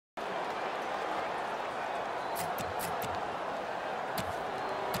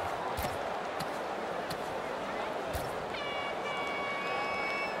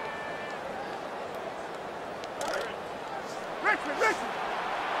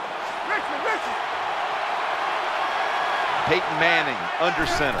Peyton Manning under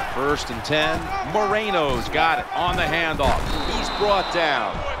center. 1st and 10. Moreno's got it on the handoff. He's brought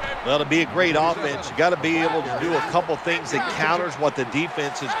down. Well, to be a great offense, you got to be able to do a couple things that counters what the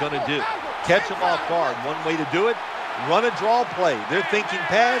defense is going to do. Catch them off guard. One way to do it, run a draw play. They're thinking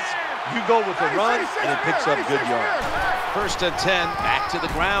pass, you go with the run, and it picks up good yards. 1st and 10. Back to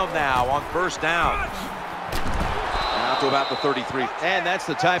the ground now on 1st down. Now to about the 33. And that's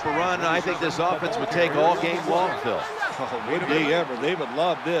the type of run I think this offense would take all game long, Phil. Oh, would they ever? They would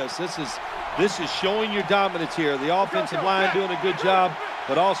love this. This is showing your dominance here. The offensive line doing a good job,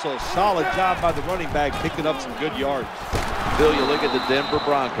 but also a solid job by the running back picking up some good yards. Phil, you look at the Denver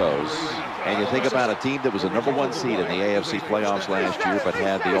Broncos, and you think about a team that was a #1 seed in the AFC playoffs last year, but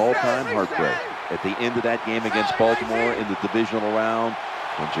had the all-time heartbreak at the end of that game against Baltimore in the divisional round,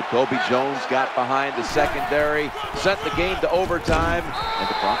 when Jacoby Jones got behind the secondary, sent the game to overtime, and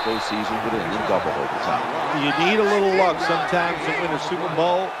the Broncos season would end in double overtime. You need a little luck sometimes to win a Super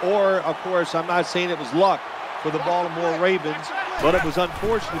Bowl, or, of course, I'm not saying it was luck for the Baltimore Ravens, but it was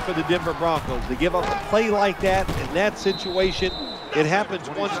unfortunate for the Denver Broncos. They give up a play like that in that situation. It happens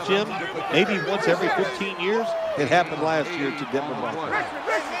once, Jim, maybe once every 15 years. It happened last year to Denver Broncos.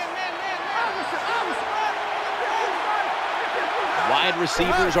 Wide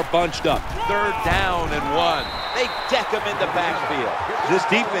receivers are bunched up. 3rd down and 1. They deck them in the backfield. This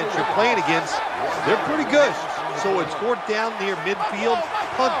defense you're playing against, they're pretty good. So it's 4th down near midfield.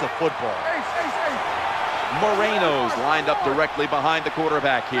 Punt the football. Moreno's lined up directly behind the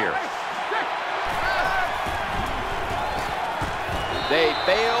quarterback here. They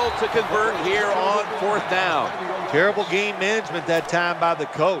failed to convert here on 4th down. Terrible game management that time by the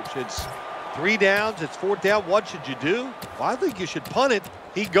coach. It's 3 downs, it's 4th down. What should you do? Well, I think you should punt it.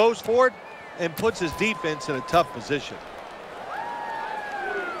 He goes for it and puts his defense in a tough position.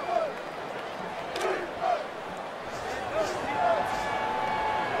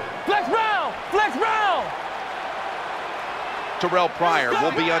 Flex round! Flex round! Terrell Pryor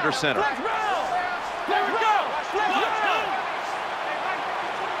will be under center. Flex round! Flex round! Flex round!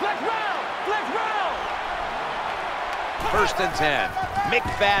 Flex round! Flex round! 1st and 10.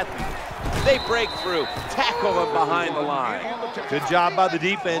 McFadden. They break through, tackle them behind the line. Good job by the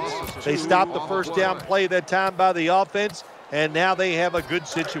defense. They stopped the 1st down play that time by the offense, and now they have a good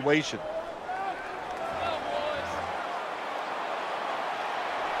situation.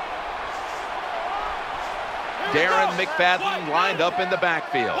 Darren McFadden lined up in the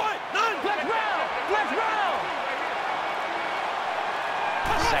backfield. Flex round! Flex round!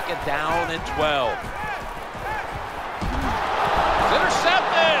 2nd down and 12.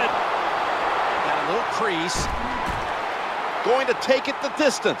 Intercepted! Little crease, going to take it the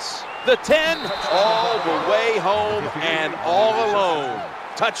distance. The 10, all the way home and all alone.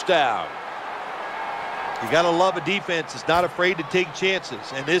 Touchdown. You got to love a defense that's not afraid to take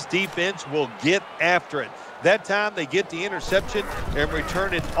chances, and this defense will get after it. That time they get the interception and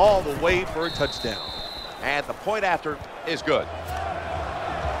return it all the way for a touchdown. And the point after is good.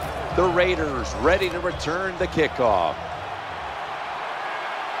 The Raiders ready to return the kickoff.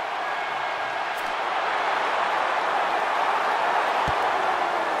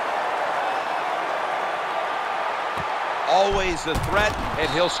 Always a threat, and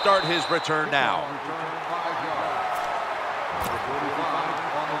he'll start his return now.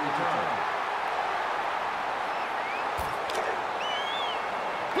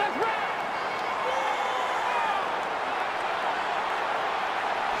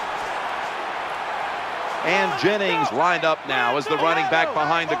 And Jennings lined up now as the running back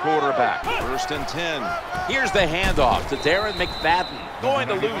behind the quarterback. 1st and 10. Here's the handoff to Darren McFadden. Going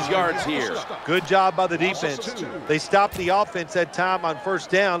to lose yards here. Good job by the defense. They stopped the offense that time on 1st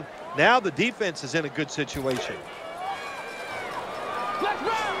down. Now the defense is in a good situation.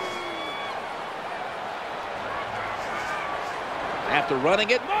 After running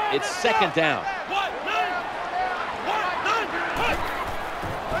it, it's 2nd down.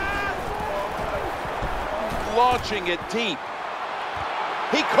 Launching it deep.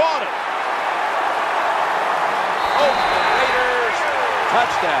 He caught it. Oh, Raiders.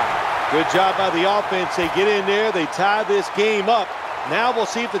 Touchdown. Good job by the offense. They get in there. They tie this game up. Now we'll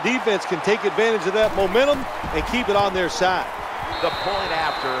see if the defense can take advantage of that momentum and keep it on their side. The point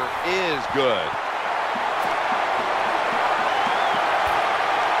after is good.